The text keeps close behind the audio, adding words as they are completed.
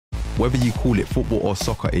Whether you call it football or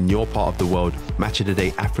soccer in your part of the world, Match of the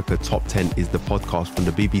Day Africa Top 10 is the podcast from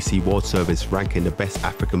the BBC World Service ranking the best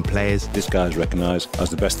African players. This guy is recognised as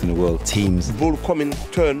the best in the world. Teams. Ball coming,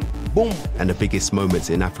 turn, boom. And the biggest moments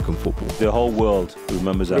in African football. The whole world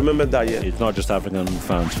remembers that. Remember that, yeah. It's not just African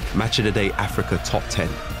fans. Match of the Day Africa Top 10.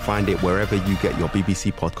 Find it wherever you get your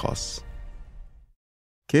BBC podcasts.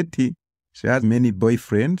 Katie, she has many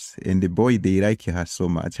boyfriends, and the boy, they like her so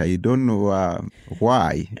much. I don't know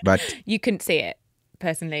why, but... You couldn't see it,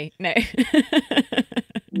 personally, no.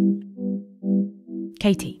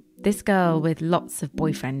 Katie, this girl with lots of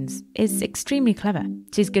boyfriends, is extremely clever.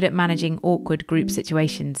 She's good at managing awkward group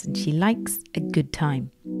situations, and she likes a good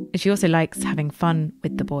time. She also likes having fun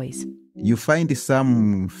with the boys. You find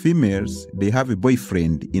some females, they have a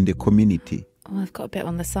boyfriend in the community. Oh, I've got a bit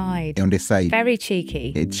on the side. On the side. Very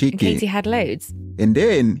cheeky. Cheeky. And Katie had loads. And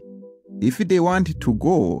then, if they want to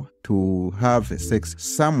go to have sex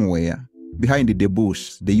somewhere behind the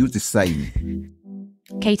bush, they use the sign.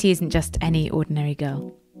 Katie isn't just any ordinary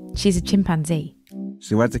girl. She's a chimpanzee.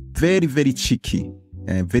 She was very, very cheeky.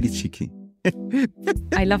 Very cheeky.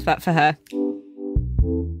 I love that for her.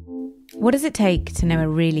 What does it take to know a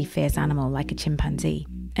really fierce animal like a chimpanzee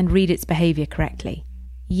and read its behaviour correctly?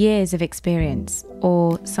 Years of experience,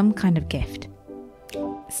 or some kind of gift.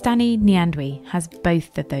 Stani Nyandwi has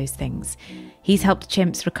both of those things. He's helped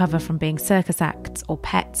chimps recover from being circus acts or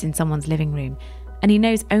pets in someone's living room, and he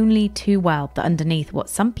knows only too well that underneath what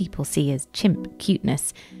some people see as chimp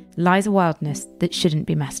cuteness lies a wildness that shouldn't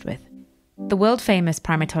be messed with. The world-famous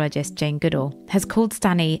primatologist Jane Goodall has called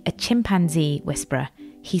Stani a chimpanzee whisperer.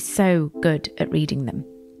 He's so good at reading them.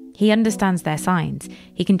 He understands their signs,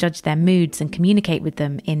 he can judge their moods and communicate with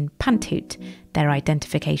them in panthoot, their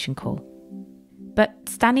identification call. But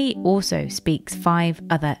Stani also speaks 5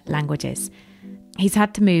 other languages. He's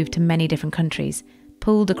had to move to many different countries,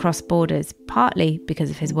 pulled across borders partly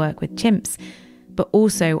because of his work with chimps, but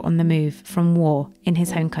also on the move from war in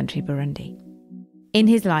his home country, Burundi. In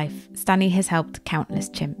his life, Stani has helped countless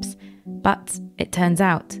chimps, but it turns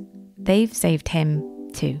out they've saved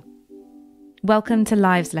him too. Welcome to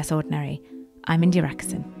Lives Less Ordinary. I'm India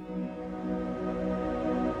Rakison.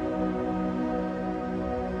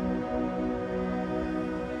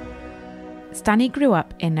 Stani grew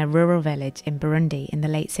up in a rural village in Burundi in the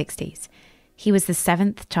late 60s. He was the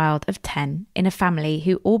 7th child of 10 in a family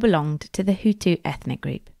who all belonged to the Hutu ethnic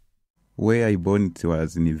group. Where I born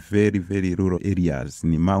was in very, very rural areas,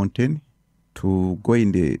 in the mountain. To go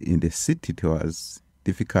in the city, it was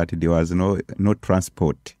difficult. There was no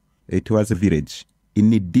transport. It was a village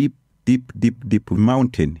in a deep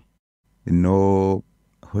mountain. No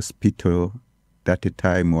hospital that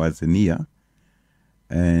time was near,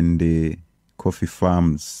 and coffee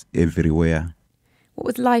farms everywhere. What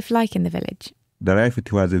was life like in the village? The life,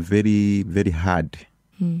 it was very, very hard.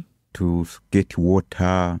 To get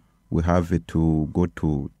water. We have to go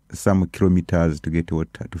to some kilometers to get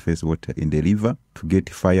water, to fetch water in the river. To get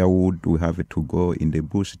firewood, we have to go in the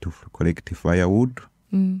bush to collect firewood.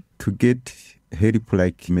 To get help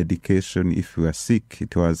like medication if you are sick,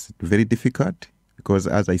 it was very difficult because,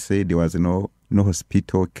 as I said, there was no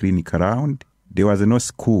hospital, clinic around. There was no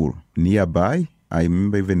school nearby. I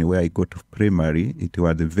remember even where I go to primary, it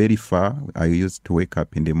was very far. I used to wake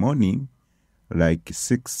up in the morning like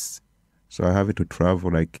 6, so I have to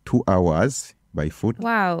travel like 2 hours by foot.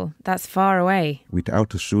 Wow, that's far away.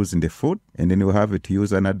 Without shoes in the foot, and then you have to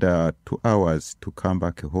use another 2 hours to come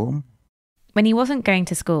back home. When he wasn't going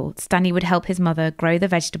to school, Stani would help his mother grow the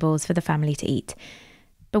vegetables for the family to eat.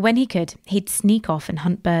 But when he could, he'd sneak off and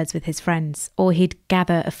hunt birds with his friends, or he'd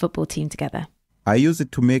gather a football team together. I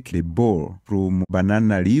used to make a ball from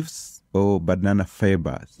banana leaves or banana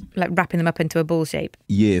fibers. Like wrapping them up into a ball shape?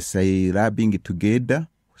 Yes, I wrapping it together.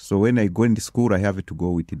 So when I go into school, I have to go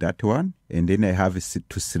with that one. And then I have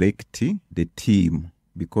to select the team.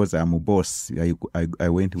 Because I'm a boss, I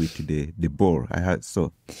went with the ball. I have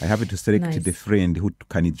to select the friend who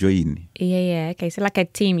can join. Yeah. Okay, so like a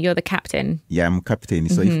team, you're the captain. Yeah, I'm captain.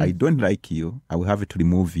 So if I don't like you, I will have to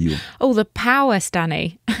remove you. Oh, the power,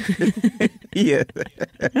 Stani. Yeah.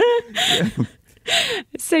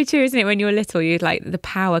 It's so true, isn't it? When you're little, you're like, the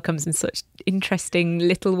power comes in such interesting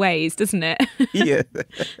little ways, doesn't it? Yeah.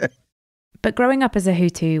 But growing up as a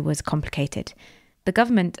Hutu was complicated. The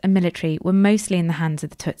government and military were mostly in the hands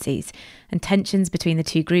of the Tutsis, and tensions between the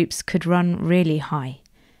two groups could run really high.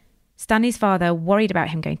 Stani's father worried about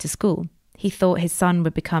him going to school. He thought his son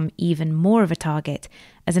would become even more of a target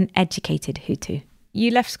as an educated Hutu.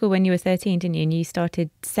 You left school when you were 13, didn't you? And you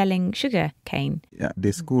started selling sugar cane. Yeah,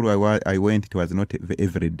 the school I went, it was not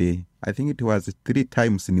every day. I think it was 3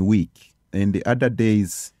 times in a week. And the other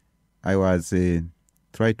days, I was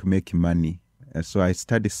trying to make money. So I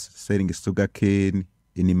started selling sugarcane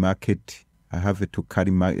in the market. I have to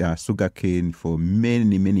carry my sugarcane for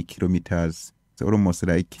many, many kilometers. It's almost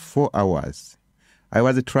like 4 hours. I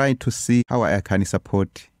was trying to see how I can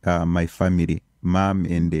support my family, mom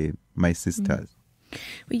and my sisters.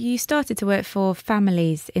 Well, you started to work for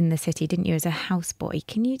families in the city, didn't you, as a houseboy?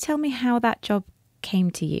 Can you tell me how that job came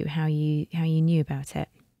to you, how you knew about it?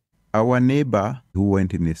 Our neighbor who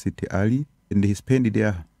went in the city early, and he spent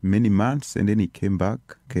there many months, and then he came back,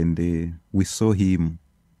 and we saw him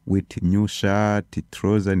with new shirt,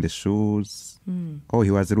 trousers, and the shoes. Oh,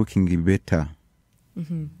 he was looking better.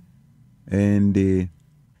 Mm-hmm. And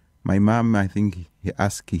my mom, I think, he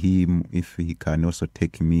asked him if he can also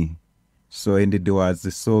take me. So, and there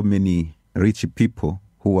was so many rich people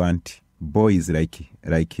who want boys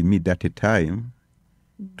like me that time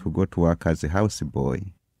to go to work as a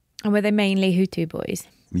houseboy. And were they mainly Hutu boys?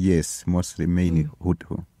 Yes, mostly mainly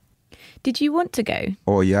Hutu. Did you want to go?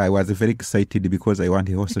 Oh, yeah, I was very excited because I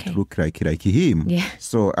wanted also to look like him. Yeah.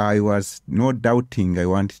 So I was not doubting I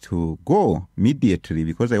wanted to go immediately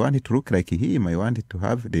because I wanted to look like him. I wanted to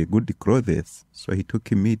have the good clothes. So he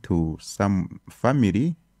took me to some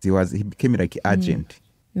family. He became like agent.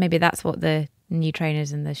 Maybe that's what the new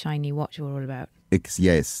trainers and the shiny watch were all about.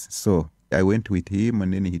 Yes. So I went with him,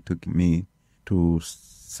 and then he took me to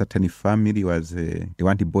certain family. Was they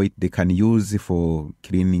want a boy they can use for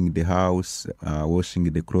cleaning the house, washing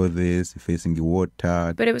the clothes, facing the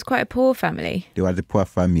water. But it was quite a poor family. They was a poor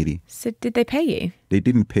family. So did they pay you? They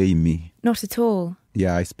didn't pay me. Not at all?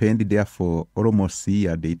 Yeah, I spent there for almost a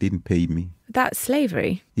year. They didn't pay me. That's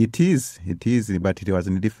slavery. It is, but it was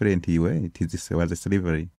in a different way. It was a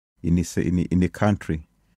slavery in the country.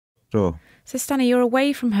 So Stanley, you're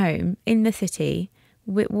away from home in the city,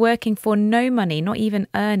 working for no money, not even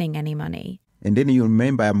earning any money. And then you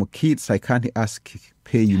remember, I'm a kid, so I can't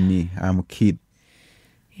pay me. I'm a kid.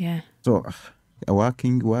 Yeah. So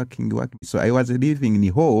working. So I was living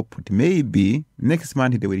in hope that maybe next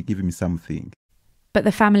month they will give me something. But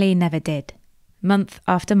the family never did. Month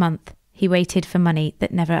after month, he waited for money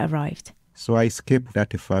that never arrived. So I escaped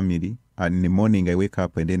that family. And in the morning, I wake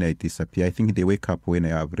up and then I disappear. I think they wake up when I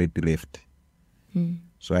have already left.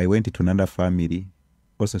 So I went to another family.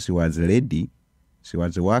 Also, she was ready. She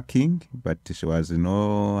was working, but she was has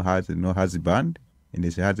no husband.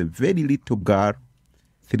 And she has a very little girl,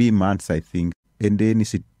 3 months, I think. And then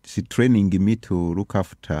she training me to look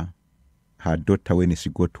after her daughter when she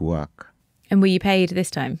go to work. And were you paid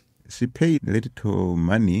this time? She paid a little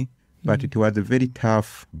money, but it was a very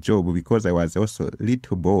tough job because I was also a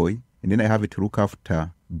little boy. And then I have to look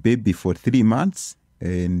after baby for 3 months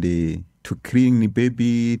and to clean the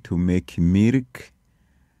baby, to make milk.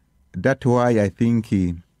 That's why I think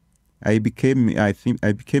I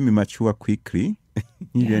became mature quickly.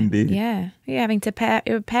 Yeah. You're having to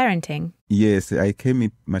parenting. Yes, I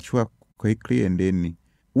came mature quickly, and then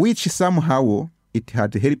which somehow it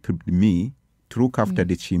had helped me to look after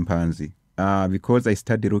the chimpanzee because I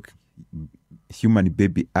started looking human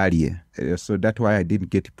baby earlier. So that's why I didn't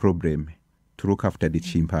get a problem to look after the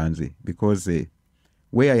chimpanzee because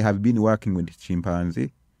where I have been working with the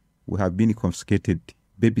chimpanzee, we have been confiscated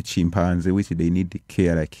baby chimpanzee, which they need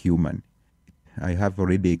care like human. I have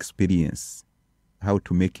already experienced how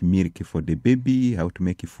to make milk for the baby, how to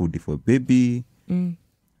make food for baby.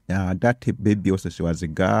 That baby also, she was a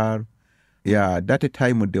girl. Yeah, that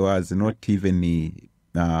time there was not even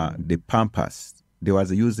the pampers. They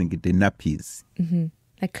was using the nappies.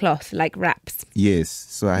 A cloth, like wraps. Yes,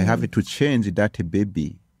 so I have to change that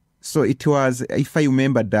baby. So it was, if I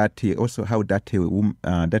remember that, also how that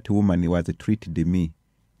woman was treated me,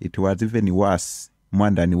 it was even worse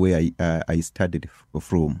more than where I started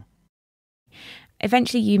from.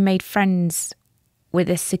 Eventually you made friends with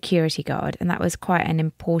a security guard, and that was quite an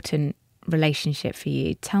important relationship for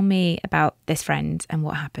you. Tell me about this friend and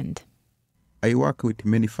what happened. I work with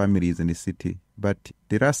many families in the city, but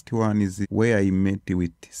the last one is where I met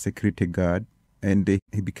with security guard, and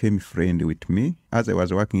he became a friend with me. As I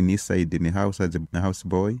was working inside in the house as a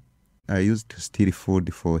houseboy, I used to steal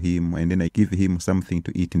food for him, and then I give him something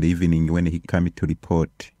to eat in the evening when he came to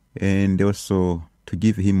report, and also to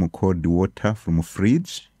give him cold water from a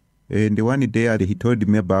fridge. And the one day he told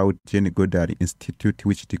me about Jane Goddard Institute,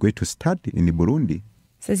 which is going to start in Burundi.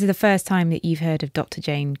 So this is the first time that you've heard of Dr.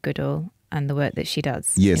 Jane Goodall and the work that she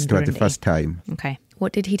does? Yes, it was the first time. Okay.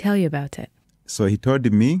 What did he tell you about it? So he told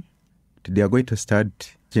me they are going to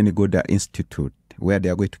start Jane Goddard Institute, where they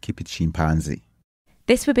are going to keep chimpanzee.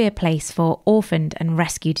 This would be a place for orphaned and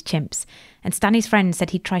rescued chimps, and Stanley's friend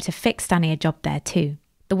said he'd try to fix Stanley a job there too.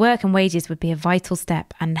 The work and wages would be a vital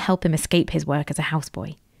step and help him escape his work as a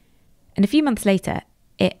houseboy. And a few months later,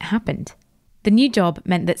 it happened. The new job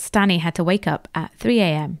meant that Stanny had to wake up at 3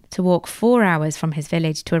 a.m. to walk 4 hours from his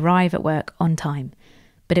village to arrive at work on time.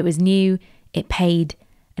 But it was new, it paid,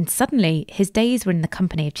 and suddenly his days were in the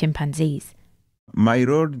company of chimpanzees. My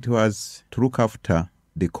role was to look after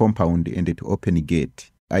the compound and to open the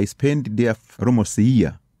gate. I spent there for almost a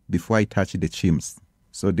year before I touched the chimps.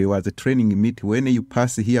 So there was a training meet. When you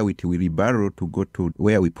pass here with wheelbarrow to go to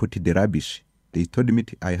where we put the rubbish, they told me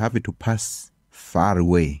I have to pass far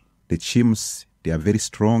away. The chimps, they are very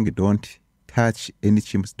strong. Don't touch any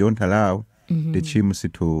chimps. Don't allow the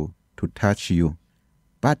chimps to touch you.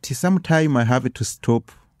 But sometime I have to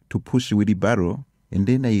stop to push wheelbarrow, and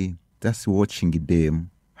then I just watching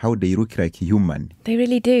them, how they look like human. They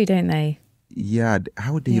really do, don't they? Yeah,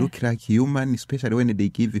 how they look like human, especially when they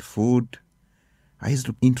give food. I was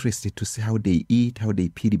interested to see how they eat, how they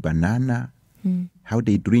peel banana, how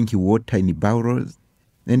they drink water in barrels.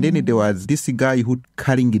 And then there was this guy who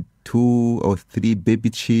carrying 2 or 3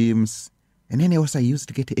 baby chimps. And then I used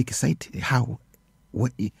to get excited.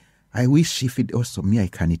 I wish if it also me, I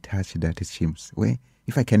can touch that chimps.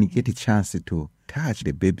 If I can get a chance to touch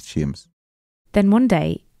the baby chimps. Then one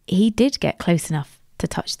day, he did get close enough to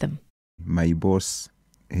touch them. My boss,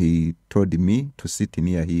 he told me to sit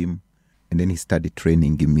near him, and then he started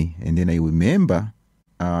training me. And then I remember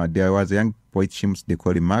there was a young boy chimps, they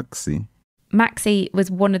call him Maxi. Maxi was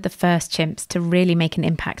one of the first chimps to really make an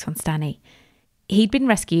impact on Stanny. He'd been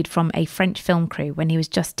rescued from a French film crew when he was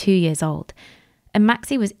just 2 years old, and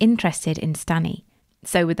Maxi was interested in Stanny.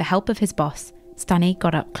 So with the help of his boss, Stanny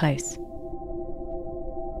got up close.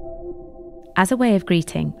 As a way of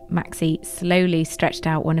greeting, Maxi slowly stretched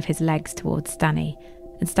out one of his legs towards Stanny,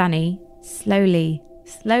 and Stanny slowly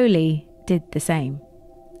did the same,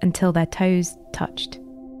 until their toes touched.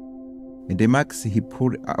 And then Maxi, he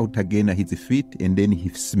pulled out again his feet, and then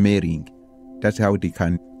he's smelling. That's how they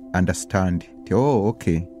can understand. Oh,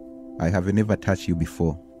 okay, I have never touched you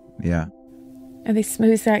before. Yeah. And they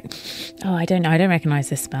smooth like, oh, I don't know, I don't recognise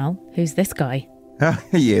this smell. Who's this guy?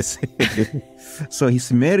 Yes. So he's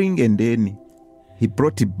smelling, and then he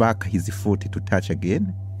brought it back his foot to touch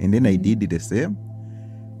again. And then I did the same.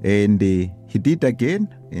 And he did again.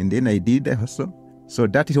 And then I did also. So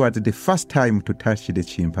that was the first time to touch the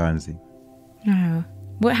chimpanzee. Oh.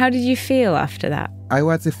 How did you feel after that? I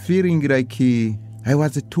was feeling like I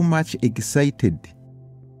was too much excited.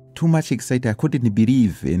 I couldn't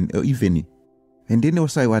believe And then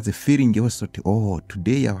also I was feeling also,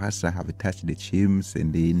 today I also have touched the chimps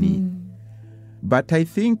and then. But I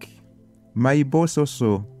think my boss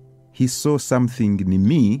also, he saw something in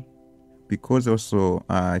me, because also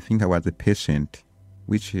I think I was a patient,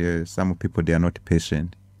 which some people, they are not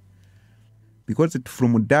patient. Because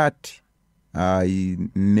from that, I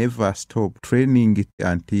never stopped training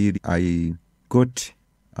until I got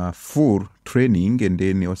full training, and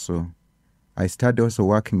then also I started also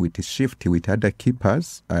working with a shift with other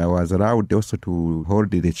keepers. I was allowed also to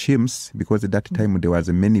hold the chimps, because at that time there was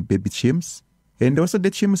many baby chimps. And also the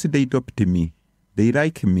chimps, they adopted me. They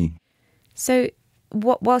like me. So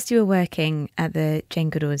whilst you were working at the Jane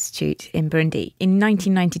Goodall Institute in Burundi, in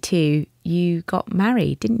 1992, you got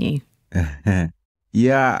married, didn't you?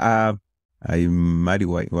 Yeah, I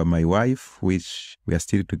married my wife, which we are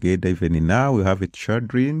still together even now. We have a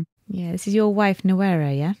children. Yeah, this is your wife,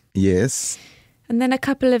 Nawera, yeah? Yes. And then a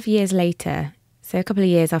couple of years later, so a couple of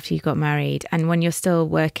years after you got married, and when you're still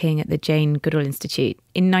working at the Jane Goodall Institute,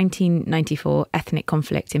 in 1994, ethnic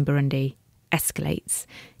conflict in Burundi escalates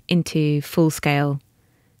into full-scale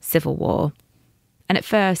civil war. And at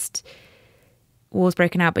first, war's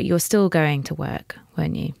broken out, but you're still going to work,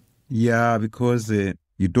 weren't you? Yeah, because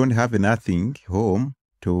you don't have nothing home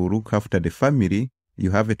to look after the family.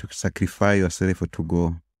 You have to sacrifice yourself to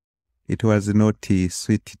go. It was not a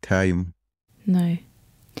sweet time. No.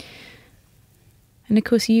 And of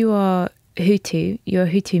course, you are Hutu, you're a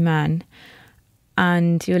Hutu man,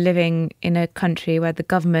 and you're living in a country where the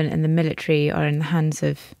government and the military are in the hands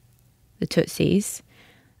of the Tutsis,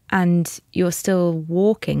 and you're still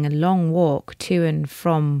walking a long walk to and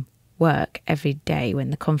from work every day when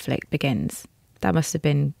the conflict begins. That must have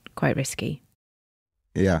been quite risky.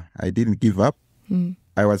 Yeah, I didn't give up.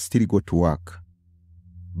 I was still go to work.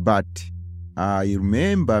 But I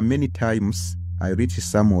remember many times I reach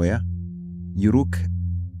somewhere, you look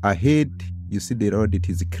ahead, you see the road, it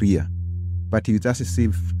is clear. But you just see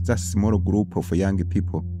just a small group of young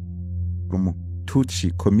people from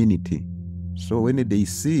Tutsi community. So when they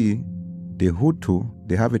see the Hutu,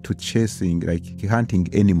 they have to chasing, like hunting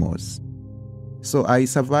animals. So I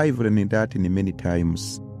survived in that in many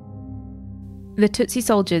times. The Tutsi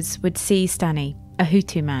soldiers would see Stani, a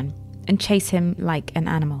Hutu man, and chase him like an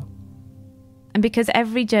animal. And because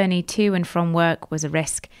every journey to and from work was a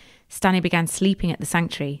risk, Stani began sleeping at the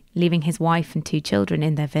sanctuary, leaving his wife and 2 children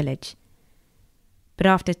in their village. But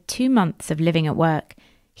after 2 months of living at work,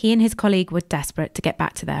 he and his colleague were desperate to get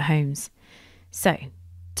back to their homes. So,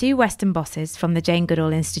 2 Western bosses from the Jane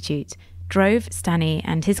Goodall Institute drove Stani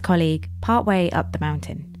and his colleague partway up the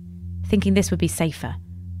mountain, thinking this would be safer,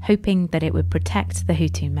 hoping that it would protect the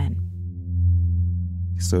Hutu men.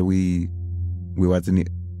 So we was in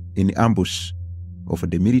ambush of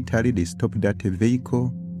the military. They stopped that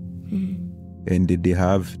vehicle, and they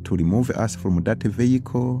have to remove us from that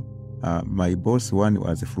vehicle. My boss, one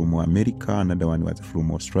was from America, another one was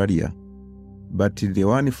from Australia. But the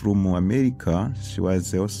one from America, she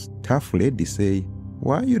was a tough lady, say,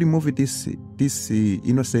 why you remove this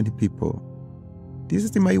innocent people? This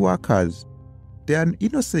is my workers. They are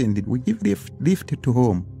innocent. We give lift to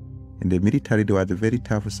home. And the military, they were very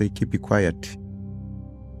tough, say, keep it quiet.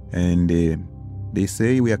 And they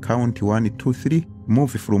say, we are counting 1, 2, 3,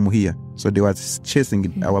 move from here. So they was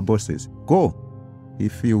chasing our bosses. Go.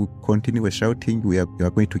 If you continue shouting, we are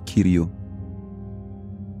going to kill you.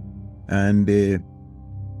 And they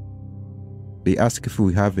asked if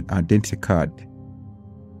we have an identity card.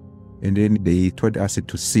 And then they told us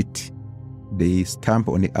to sit. They stamp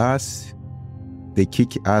on us. They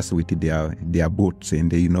kick us with their boots,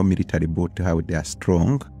 and military boot, how they are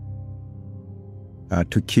strong.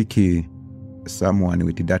 To kick someone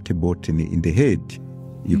with that boot in the head,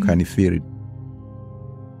 you can feel it.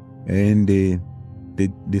 And they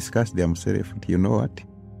discussed themselves, you know what?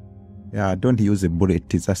 Yeah, don't use a bullet,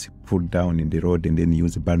 just put down in the road and then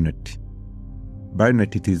use a bayonet.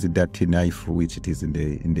 Bayonet, it is that knife which it is in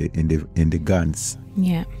the guns.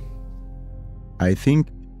 Yeah. I think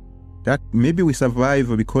that maybe we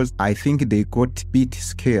survive because I think they got a bit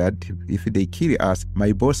scared. If they kill us,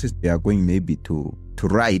 my bosses, they are going maybe to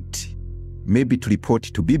write, maybe to report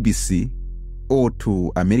to BBC or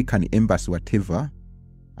to American embassy, whatever.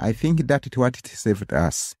 I think that is what it saved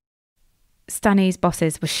us. Stani's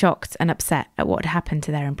bosses were shocked and upset at what had happened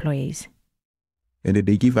to their employees. And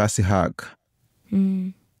they give us a hug.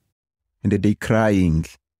 And they crying.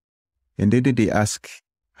 And then they ask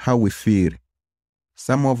how we feel.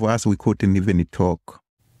 Some of us, we couldn't even talk.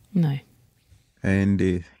 No. And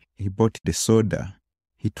he bought the soda.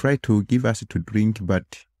 He tried to give us to drink,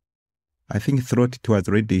 but I think throat it was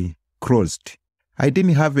already closed. I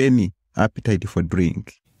didn't have any appetite for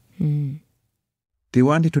drink. They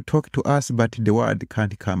wanted to talk to us, but the word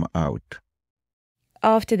can't come out.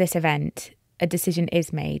 After this event, a decision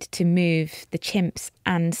is made to move the chimps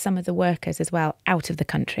and some of the workers as well out of the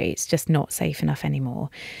country. It's just not safe enough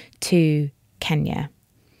anymore, to Kenya.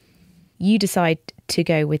 You decide to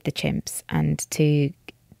go with the chimps and to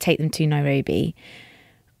take them to Nairobi.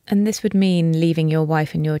 And this would mean leaving your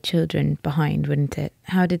wife and your children behind, wouldn't it?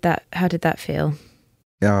 How did that feel?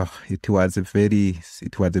 Yeah, it was a very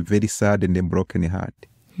sad and a broken heart.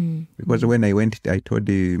 Because when I went, I told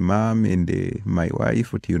the mom and my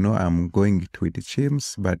wife, I'm going to the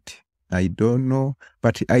chimps, but I don't know.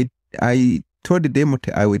 But I told them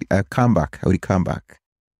I will come back. I will come back.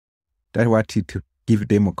 That was to give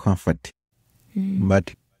them comfort.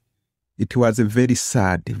 But it was very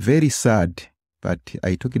sad. But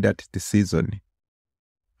I took that decision.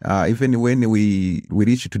 Even when we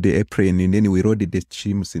reached to the airplane and then we rode the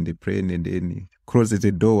chimps in the plane and then closed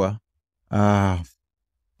the door,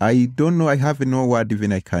 I don't know, I have no word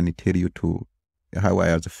even I can tell you to how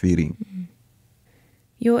I was feeling.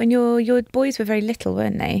 Your boys were very little,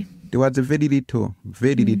 weren't they? They was very little.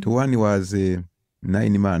 One was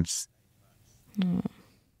 9 months.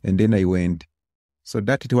 And then I went. So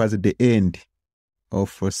that it was the end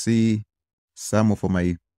of see some of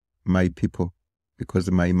my people.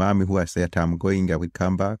 Because my mom, who I said I'm going, I will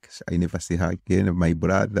come back. I never see her again. My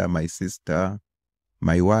brother, my sister,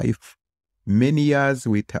 my wife. Many years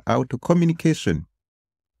without communication.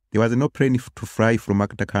 There was no plane to fly from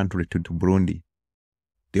Accra country to Burundi.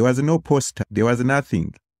 There was no post. There was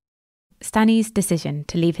nothing. Stani's decision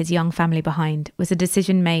to leave his young family behind was a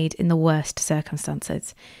decision made in the worst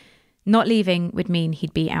circumstances. Not leaving would mean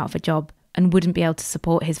he'd be out of a job and wouldn't be able to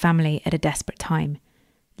support his family at a desperate time.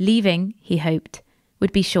 Leaving, he hoped,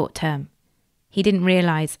 would be short-term. He didn't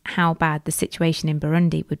realise how bad the situation in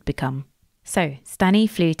Burundi would become. So Stani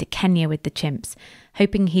flew to Kenya with the chimps,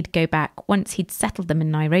 hoping he'd go back once he'd settled them in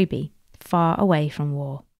Nairobi, far away from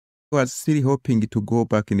war. I was still hoping to go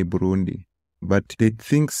back in Burundi, but the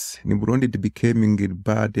things in Burundi became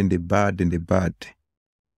bad and bad and bad.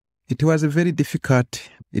 It was very difficult.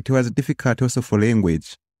 It was difficult also for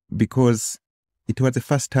language because it was the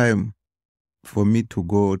first time for me to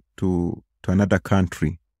go to another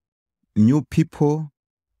country. New people,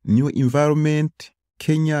 new environment.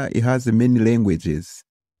 Kenya, it has many languages,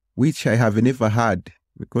 which I have never had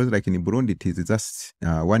because like in Burundi, it is just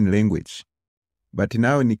one language. But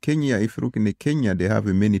now in Kenya, if you look in Kenya, they have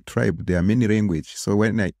many tribes, there are many languages. So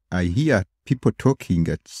when I hear people talking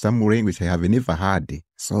some language I have never heard,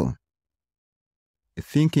 so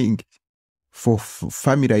thinking for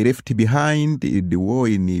family I left behind, the war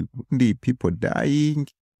in Burundi, people dying,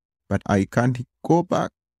 but I can't go back.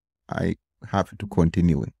 I have to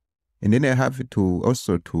continue. And then I have to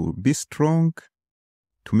also to be strong,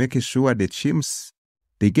 to make sure the chimps,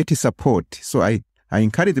 they get support. So I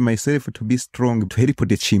encourage myself to be strong to help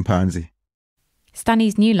the chimpanzee.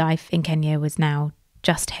 Stanley's new life in Kenya was now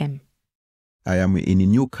just him. I am in a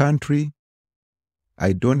new country.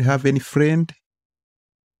 I don't have any friend.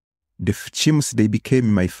 The chimps, they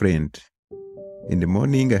became my friend. In the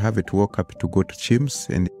morning, I have to wake up to go to chimps.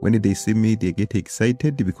 And when they see me, they get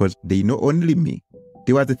excited because they know only me.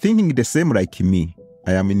 They were thinking the same like me.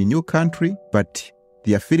 I am in a new country, but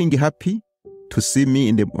they are feeling happy to see me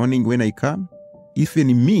in the morning when I come.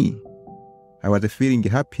 Even me, I was feeling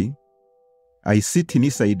happy. I sit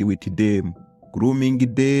inside with them, grooming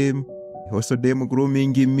them, also them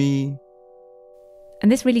grooming me.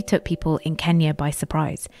 And this really took people in Kenya by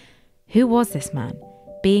surprise. Who was this man,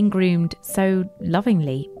 being groomed so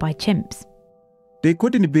lovingly by chimps? They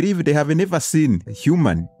couldn't believe they have never seen a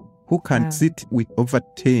human who can sit with over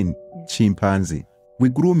 10 chimpanzees. We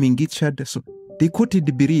grooming each other, so they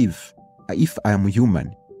couldn't believe if I am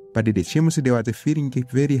human. But the chimps, they were feeling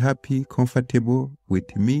very happy, comfortable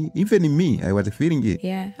with me. Even me, I was feeling it.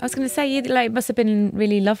 Yeah, I was going to say, it must have been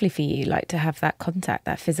really lovely for you, to have that contact,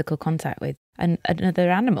 that physical contact with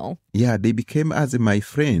another animal. Yeah, they became as my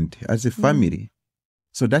friend, as a family.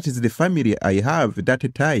 So that is the family I have at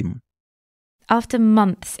that time. After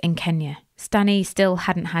months in Kenya, Stanley still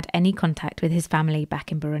hadn't had any contact with his family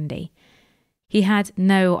back in Burundi. He had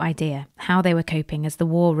no idea how they were coping as the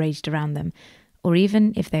war raged around them, or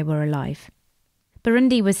even if they were alive.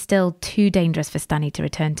 Burundi was still too dangerous for Stanley to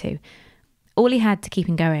return to. All he had to keep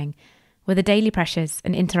him going were the daily pressures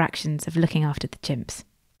and interactions of looking after the chimps.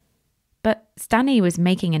 But Stanley was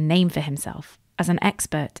making a name for himself as an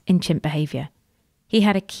expert in chimp behaviour. He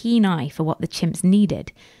had a keen eye for what the chimps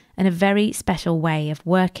needed and a very special way of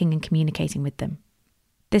working and communicating with them.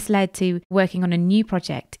 This led to working on a new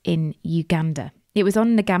project in Uganda. It was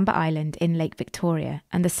on Nagamba Island in Lake Victoria,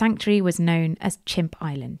 and the sanctuary was known as Chimp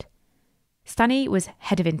Island. Stanley was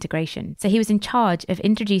head of integration, so he was in charge of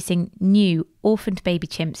introducing new orphaned baby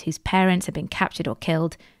chimps whose parents had been captured or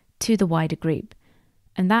killed to the wider group.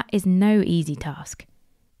 And that is no easy task.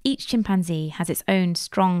 Each chimpanzee has its own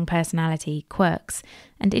strong personality, quirks,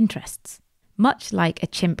 and interests, much like a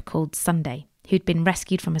chimp called Sunday, who'd been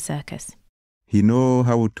rescued from a circus. He knows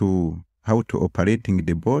how to operating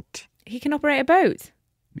the boat. He can operate a boat?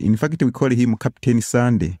 In fact, we call him Captain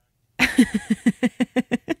Sunday.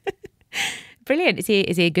 Brilliant. Is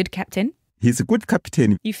he a good captain? He's a good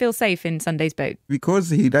captain. You feel safe in Sunday's boat? Because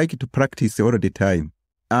he likes to practice all the time.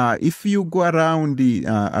 If you go around in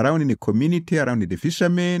the community, around the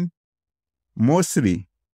fishermen, mostly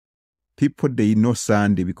people, they know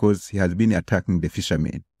Sunday because he has been attacking the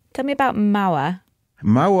fishermen. Tell me about Mawa.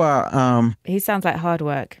 Mawa... he sounds like hard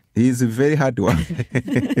work. He's a very hard work.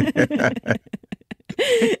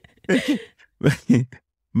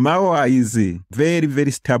 Mawa is a very, very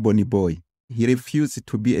stubborn boy. He refused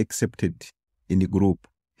to be accepted in the group.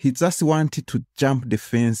 He just wanted to jump the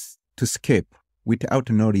fence to escape without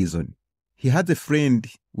no reason. He had a friend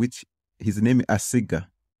which his name is Asiga.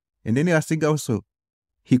 And then Asiga also,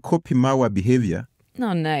 he copied Mawa behavior.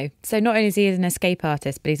 Oh no. So not only is he an escape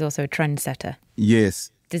artist, but he's also a trendsetter.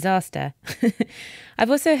 Yes. Disaster. I've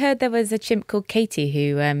also heard there was a chimp called Katie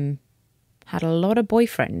who had a lot of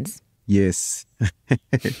boyfriends. Yes.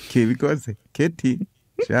 Because Katie,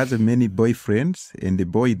 she has many boyfriends, and the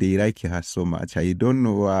boy, they like her so much. I don't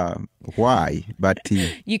know why, but...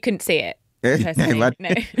 you couldn't see it. But no.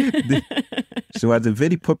 She was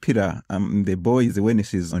very popular, the boys, when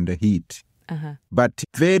she's on the heat. Uh-huh. But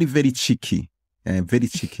very, very cheeky. Very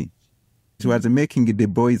cheeky. She was making the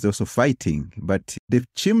boys also fighting. But the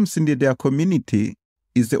chimps in their community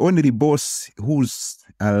is the only boss who's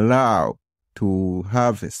allowed to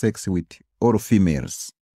have sex with all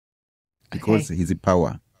females. Because he's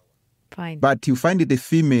power. Fine. But you find the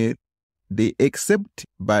female, they accept,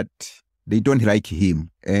 but they don't like him.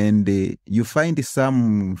 And you find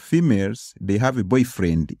some females, they have a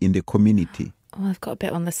boyfriend in the community. Oh, I've got a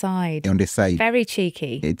bit on the side. on the side. Very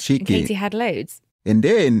cheeky. Cheeky. And Katie had loads. And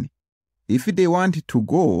then, if they wanted to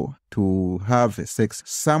go to have sex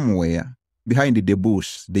somewhere behind the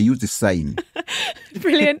bush, they use the sign.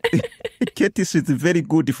 Brilliant. Katie is very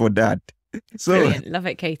good for that. So, Brilliant. Love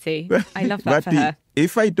it, Katie. I love that for her.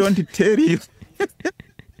 If I don't tell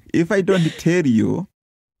you,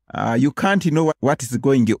 you can't know what is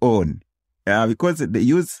going on. Because they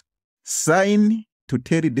use sign to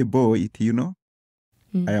tell the boy,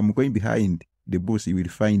 I am going behind the bush, you will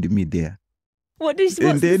find me there. What's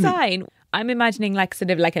the sign? I'm imagining like sort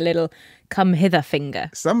of like a little come hither finger.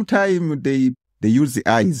 Sometimes they use the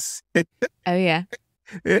eyes. Oh, yeah.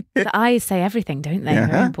 The eyes say everything, don't they?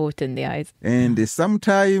 Very important, the eyes. And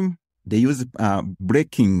sometimes they use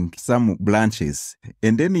breaking some branches.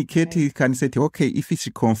 And then Katie can say, okay, if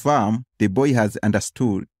she confirm the boy has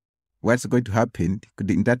understood what's going to happen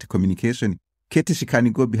in that communication, Katie, she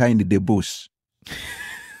can go behind the bush.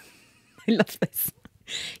 I love this.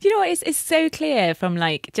 You know what? It's so clear from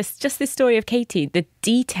like just this story of Katie, the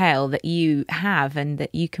detail that you have and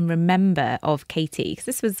that you can remember of Katie, because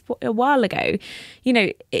this was a while ago.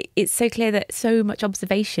 It's so clear that so much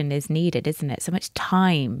observation is needed, isn't it? So much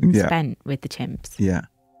time spent with the chimps. Yeah.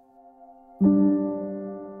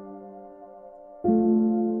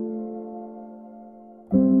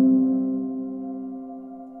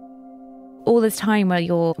 All this time while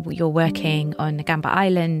you're working on Ngamba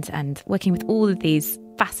Island and working with all of these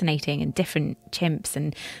fascinating and different chimps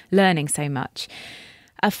and learning so much,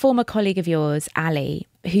 a former colleague of yours, Ali,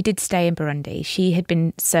 who did stay in Burundi, she had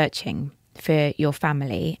been searching for your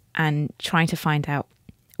family and trying to find out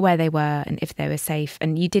where they were and if they were safe.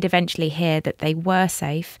 And you did eventually hear that they were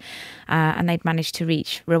safe and they'd managed to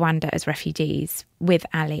reach Rwanda as refugees with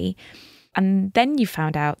Ali. And then you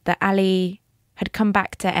found out that Ali had come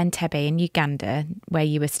back to Entebbe in Uganda, where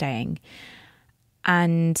you were staying.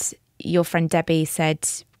 And your friend Debbie said,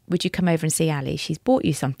 would you come over and see Ali? She's bought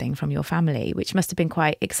you something from your family, which must have been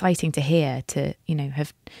quite exciting to hear, to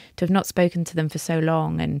have not spoken to them for so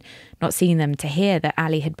long and not seen them, to hear that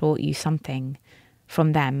Ali had brought you something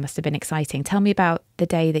from them must have been exciting. Tell me about the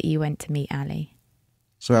day that you went to meet Ali.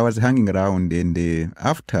 So I was hanging around, and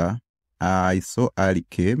after I saw Ali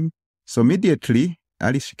came, so immediately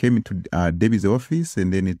Ali, she came into Debbie's office,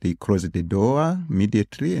 and then they closed the door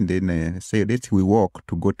immediately, and then said, we walk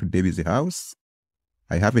to go to Debbie's house.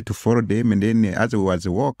 I have to follow them, and then as we was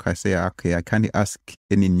walk, I say, okay, I can't ask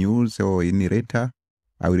any news or any letter.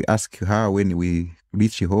 I will ask her when we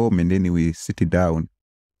reach home, and then we sit down.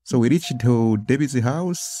 So we reached to Debbie's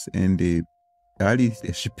house, and Ali,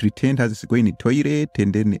 she pretended as she's going to the toilet,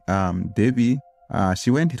 and then Debbie, she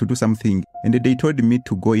went to do something, and they told me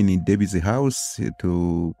to go in Debbie's house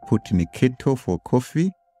to put in a kettle for coffee.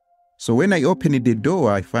 So when I opened the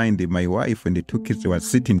door, I find my wife and the two kids were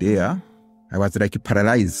sitting there. I was like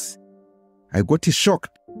paralyzed. I got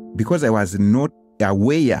shocked because I was not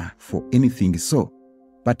aware for anything. So,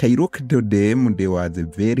 but I looked at them, they were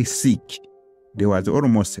very sick. They was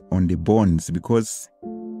almost on the bones because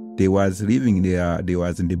they was living there, they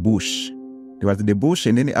was in the bush. There was the bush,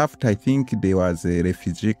 and then after, I think there was a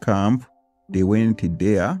refugee camp. They went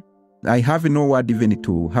there. I have no word even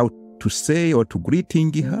to how to say or to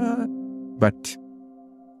greeting her, but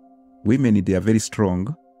women, they are very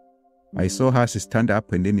strong. I saw her, she stand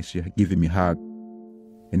up, and then she gave me a hug.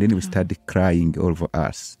 And then we started crying over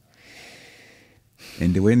us.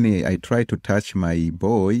 And when I tried to touch my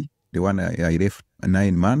boy, the one I left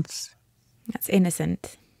 9 months. That's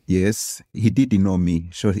innocent. Yes, he didn't know me,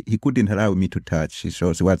 so he couldn't allow me to touch.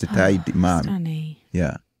 So he was a tied man. Stunning.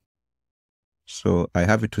 Yeah. So I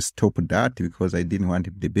have to stop that because I didn't want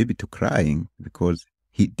the baby to crying because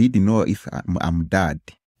he didn't know if I'm dead.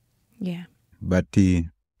 Yeah. But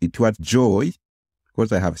it was joy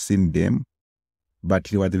because I have seen them.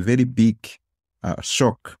 But it was a very big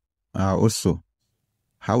shock also.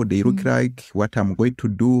 How they look like, what I'm going to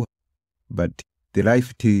do. But the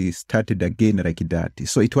life started again like that.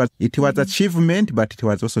 So it was achievement, but it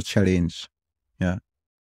was also challenge. Yeah.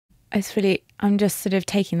 I'm just sort of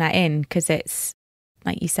taking that in because it's,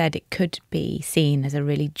 like you said, it could be seen as a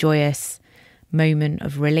really joyous moment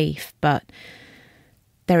of relief, but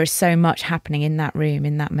there is so much happening in that room,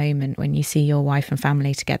 in that moment when you see your wife and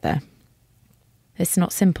family together. It's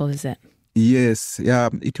not simple, is it? Yes. Yeah.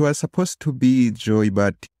 It was supposed to be joy,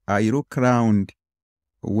 but I look around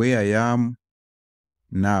where I am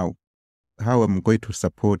now, how I'm going to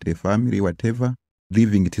support the family, whatever.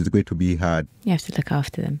 Living it is going to be hard. You have to look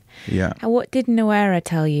after them. Yeah. And what did Noera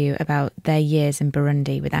tell you about their years in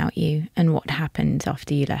Burundi without you and what happened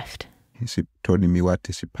after you left? She told me what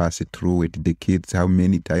she passed through with the kids, how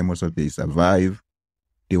many times also they survive.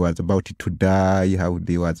 They was about to die, how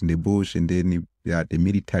they was in the bush, and then the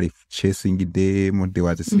military chasing them. They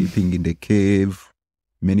was sleeping in the cave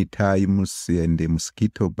many times, and the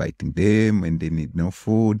mosquito biting them, and they need no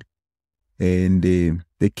food. And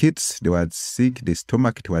the kids, they were sick. The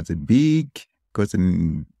stomach, it was big because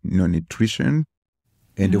no nutrition.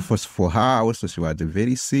 And of course, for her also, she was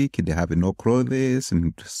very sick. They have no clothes.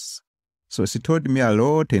 And so she told me a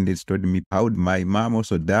lot, and she told me how my mom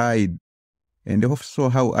also died, and also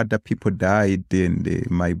how other people died, and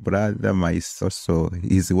my brother, also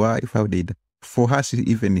his wife, how they died. For her, she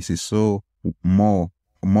saw more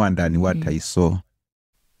than what I saw.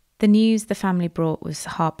 The news the family brought was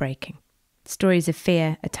heartbreaking. Stories of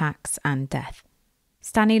fear, attacks and death.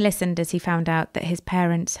 Stanley listened as he found out that his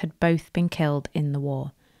parents had both been killed in the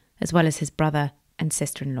war, as well as his brother and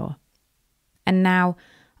sister-in-law. And now,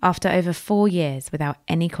 after over 4 years without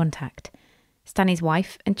any contact, Stanley's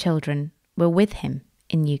wife and children were with him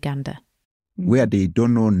in Uganda. Where they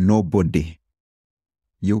don't know nobody.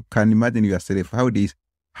 You can imagine yourself how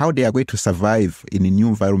they are going to survive in a new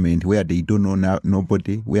environment where they don't know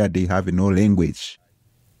nobody, where they have no language.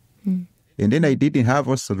 And then I didn't have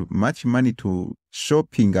also much money to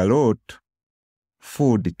shopping a lot,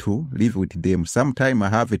 food to live with them. Sometimes I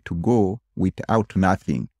have to go without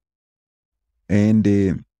nothing. And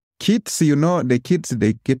kids, the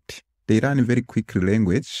kids, they learn very quickly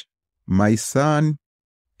language. My son,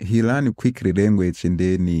 he learned quickly language, and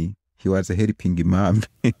then he was helping mom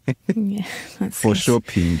for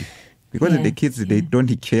shopping. Because the kids, they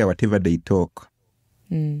don't care whatever they talk.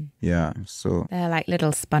 Yeah, so they're like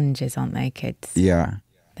little sponges, aren't they, kids? Yeah.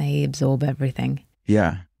 They absorb everything.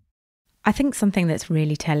 Yeah. I think something that's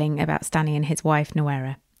really telling about Stanley and his wife,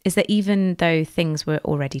 Nwera, is that even though things were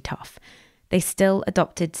already tough, they still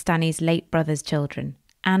adopted Stanley's late brother's children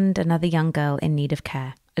and another young girl in need of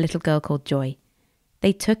care, a little girl called Joy.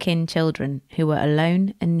 They took in children who were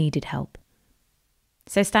alone and needed help.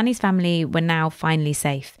 So Stanley's family were now finally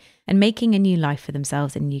safe and making a new life for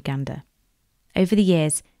themselves in Uganda. Over the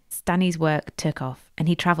years, Stanley's work took off and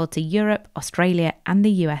he travelled to Europe, Australia and the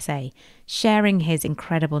USA, sharing his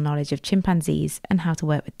incredible knowledge of chimpanzees and how to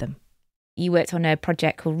work with them. You worked on a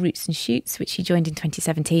project called Roots and Shoots, which you joined in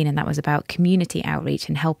 2017, and that was about community outreach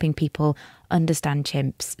and helping people understand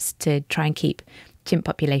chimps to try and keep chimp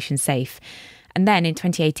populations safe. And then in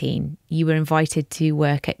 2018, you were invited to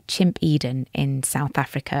work at Chimp Eden in South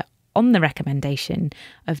Africa on the recommendation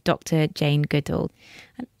of Dr. Jane Goodall.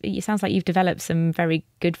 And it sounds like you've developed some very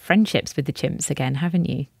good friendships with the chimps again, haven't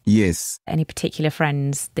you? Yes. Any particular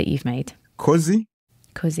friends that you've made? Kozi.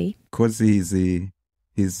 Kozi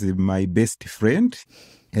is my best friend.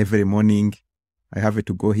 Every morning I have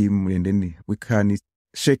to go him, and then we can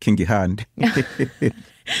shaking hand.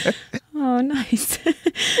 Oh, nice.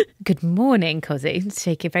 Good morning, Kozi.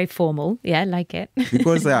 Shake it, very formal. Yeah, like it.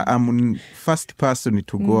 Because I'm first person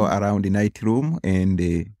to go around the night room,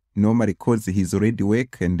 and normally Kozi, he's already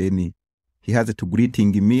awake, and then he has to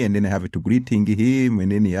greeting me, and then I have to greeting him,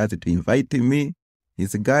 and then he has to invite me.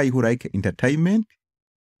 He's a guy who like entertainment,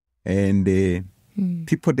 and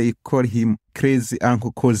people, they call him Crazy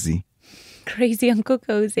Uncle Kozi. Crazy Uncle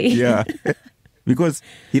Kozi. Yeah. Because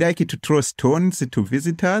he like to throw stones to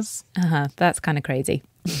visitors. That's kind of crazy.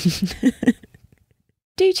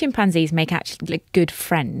 Do chimpanzees make actually good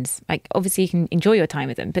friends? Like, obviously you can enjoy your time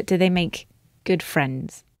with them, but do they make good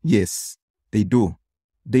friends? Yes, they do.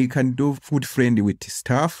 They can do good friend with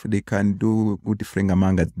staff. They can do good friend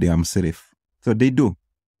among themselves. So they do.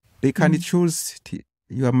 They can choose,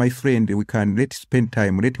 you are my friend, let's spend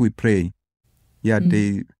time, let we pray. Yeah,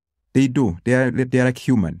 they do. They are like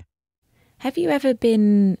human. Have you ever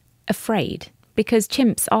been afraid? Because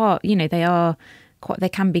chimps are, they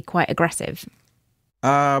can be quite aggressive.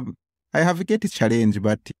 I have get a challenge,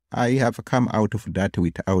 but I have come out of that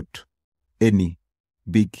without any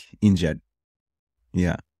big injury.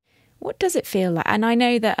 Yeah. What does it feel like? And I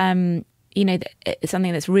know that,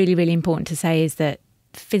 something that's really, really important to say is that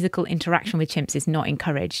physical interaction with chimps is not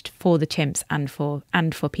encouraged for the chimps and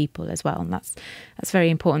for people as well. And that's a very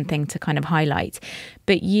important thing to kind of highlight.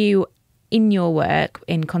 But you, in your work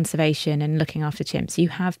in conservation and looking after chimps, you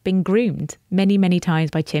have been groomed many, many times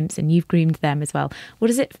by chimps, and you've groomed them as well. What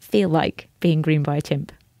does it feel like being groomed by a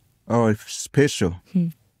chimp? Oh, it's special.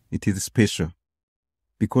 It is special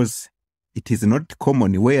because it is not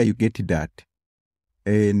common where you get that.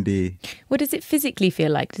 And what does it physically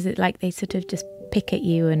feel like? Does it like they sort of just pick at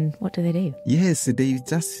you, and what do they do? Yes, they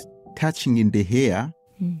just touching in the hair.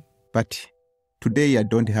 But today I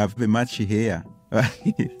don't have much hair.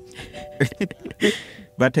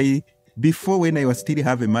 But Before, when I was still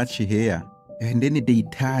have a much hair, and then they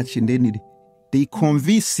touch, and then they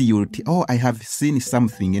convince you, I have seen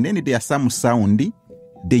something. And then there are some sound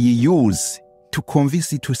they use to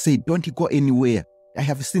convince you to say, don't go anywhere. I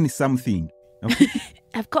have seen something. Okay?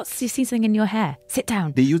 I've got to see something in your hair. Sit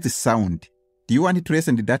down. They use the sound. Do you want to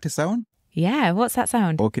listen to that sound? Yeah, what's that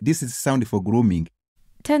sound? Okay, this is sound for grooming.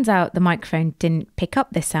 Turns out the microphone didn't pick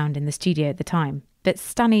up this sound in the studio at the time, but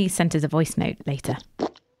Stanny sent us a voice note later.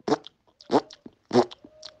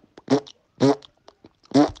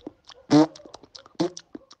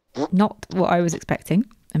 Not what I was expecting.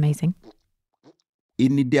 Amazing.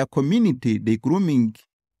 In their community, the grooming,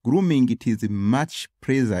 it is much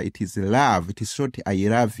pressure. It is love. It is short, I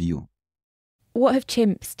love you. What have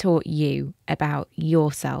chimps taught you about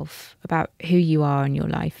yourself, about who you are in your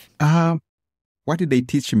life? What did they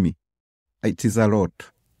teach me? It is a lot.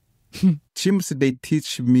 Chimps, they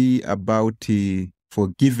teach me about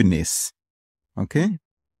forgiveness. Okay?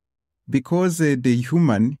 Because the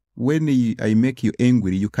human, when I make you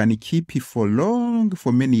angry, you can keep it for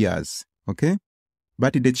many years. Okay?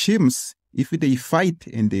 But the chimps, if they fight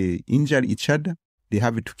and they injure each other, they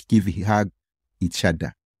have to hug each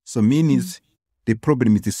other. So means the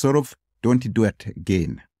problem is solved, don't do it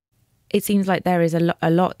again. It seems like there is a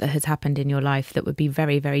lot that has happened in your life that would be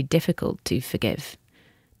very, very difficult to forgive.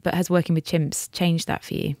 But has working with chimps changed that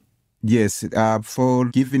for you? Yes,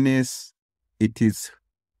 forgiveness, it is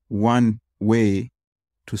one way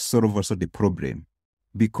to solve also the problem.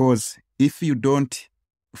 Because if you don't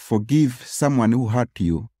forgive someone who hurt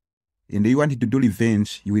you, and you want to do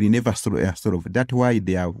revenge, you will never solve. That's why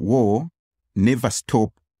their war never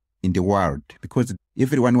stop in the world. Because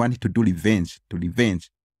everyone wants to do revenge,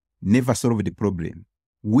 never solve the problem.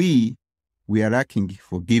 We are lacking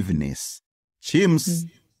forgiveness. Chimps,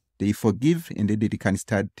 they forgive and then they can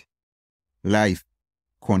start life,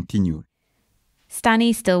 continue.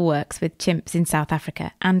 Stanny still works with chimps in South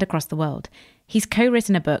Africa and across the world. He's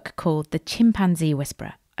co-written a book called The Chimpanzee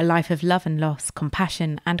Whisperer, A Life of Love and Loss,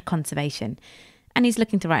 Compassion and Conservation. And he's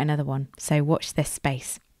looking to write another one, so watch this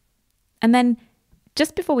space. And then,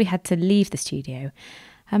 just before we had to leave the studio,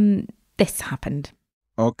 this happened.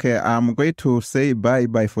 Okay, I'm going to say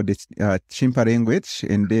bye-bye for the chimpa language,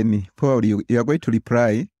 and then probably you are going to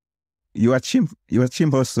reply. You are chimp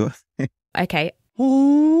also. Okay.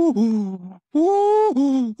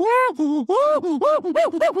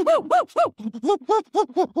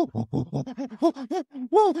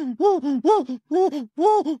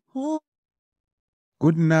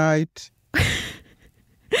 Good night.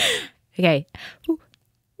 Okay.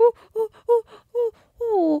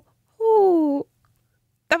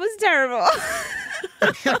 That was terrible.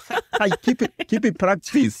 I keep it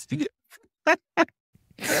practice.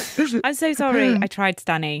 I'm so sorry. I tried,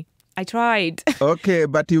 Stanny. I tried. Okay,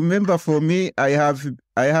 but you remember, for me, I have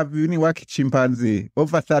been working chimpanzee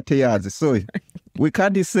over 30 years. So we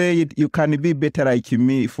can't say you can be better like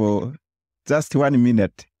me for just 1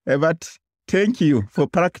 minute. But thank you for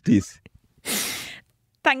practice.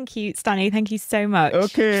 Thank you, Stanny. Thank you so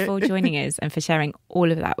much for joining us and for sharing all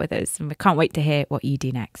of that with us. And we can't wait to hear what you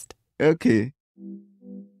do next. Okay.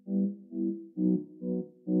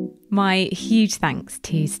 My huge thanks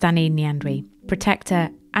to Stanny Nyandwi, protector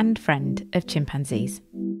and friend of chimpanzees.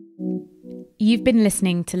 You've been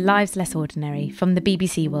listening to Lives Less Ordinary from the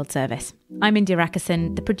BBC World Service. I'm India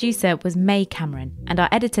Rakison, the producer was May Cameron, and our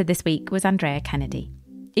editor this week was Andrea Kennedy.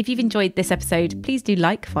 If you've enjoyed this episode, please do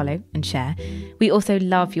like, follow and share. We also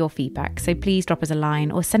love your feedback, so please drop us a line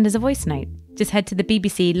or send us a voice note. Just head to the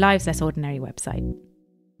BBC Lives Less Ordinary website.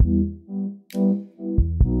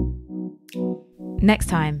 Next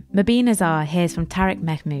time, Mabeen Azhar hears from Tariq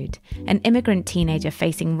Mahmood, an immigrant teenager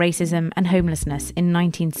facing racism and homelessness in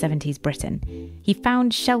 1970s Britain. He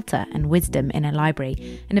found shelter and wisdom in a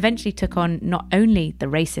library and eventually took on not only the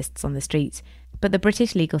racists on the streets, but the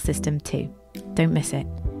British legal system too. Don't miss it.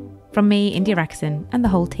 From me, India Rakison, and the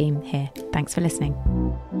whole team here, thanks for listening.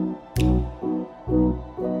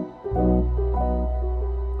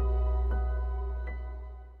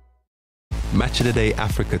 Match of the Day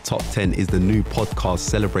Africa Top 10 is the new podcast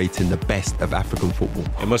celebrating the best of African football.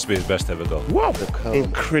 It must be his best ever goal. Wow,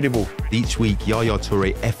 incredible. Each week, Yaya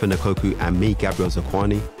Toure, Efa Nakoku and me, Gabriel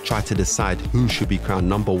Zakwani, try to decide who should be crowned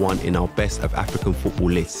number one in our best of African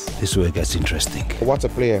football list. This is where it gets interesting. What a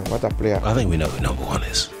player. I think we know who number one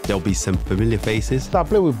is. There'll be some familiar faces. I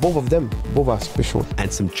play with both of them. Both are special.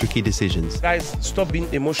 And some tricky decisions. Guys, stop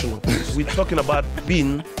being emotional. We're talking about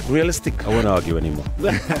being realistic. I won't argue anymore.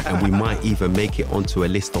 And we might even make it onto a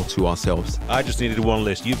list or two ourselves. I just needed one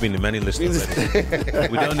list. You've been in many lists already.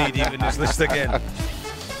 We don't need you in this list again.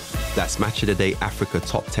 That's Match of the Day Africa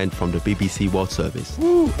Top 10 from the BBC World Service.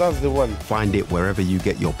 Woo, that's the one. Find it wherever you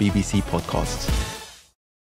get your BBC podcasts.